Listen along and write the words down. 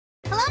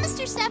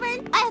Mr.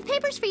 Stubborn. I have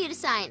papers for you to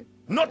sign.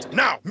 Not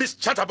now, Miss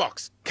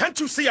Chatterbox. Can't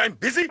you see I'm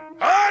busy?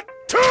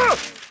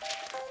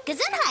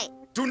 Gesundheit.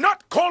 Do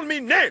not call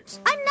me names.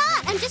 I'm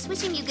not. I'm just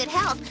wishing you good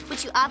health,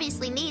 which you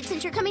obviously need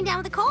since you're coming down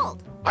with a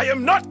cold. I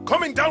am not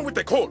coming down with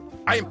the cold.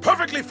 I am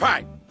perfectly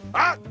fine.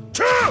 Well,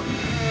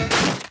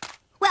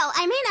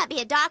 I may not be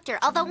a doctor,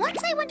 although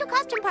once I went to a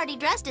costume party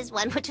dressed as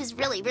one, which was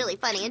really, really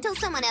funny, until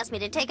someone asked me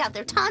to take out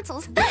their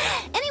tonsils.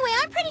 Anyway,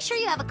 I'm pretty sure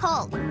you have a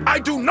cold. I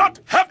do not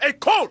have a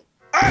cold.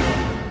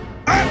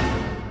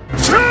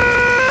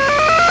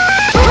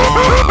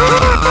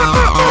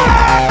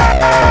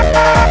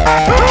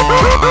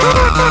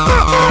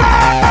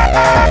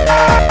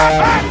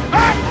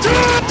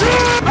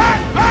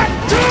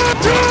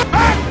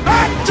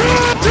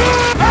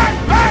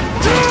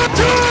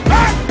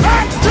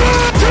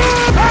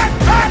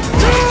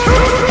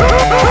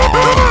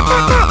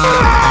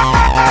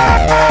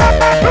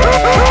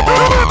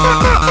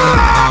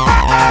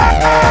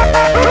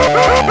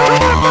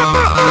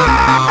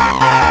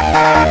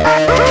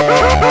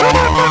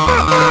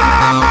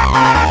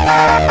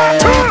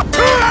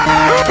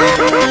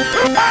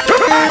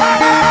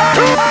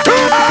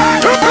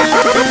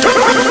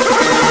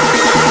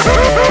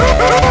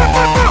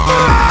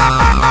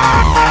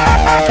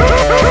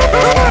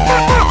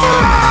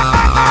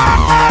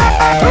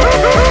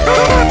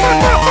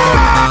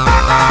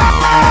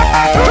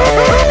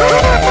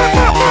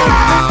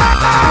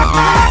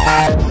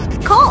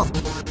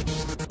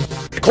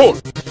 Cold.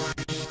 Cold.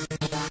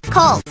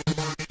 Cold.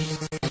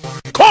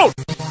 Cold.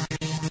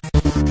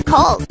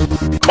 Cold.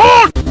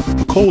 Cold.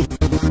 Cold.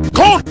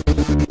 Cold.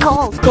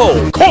 Cold.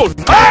 Cold.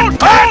 Cold.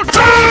 Cold.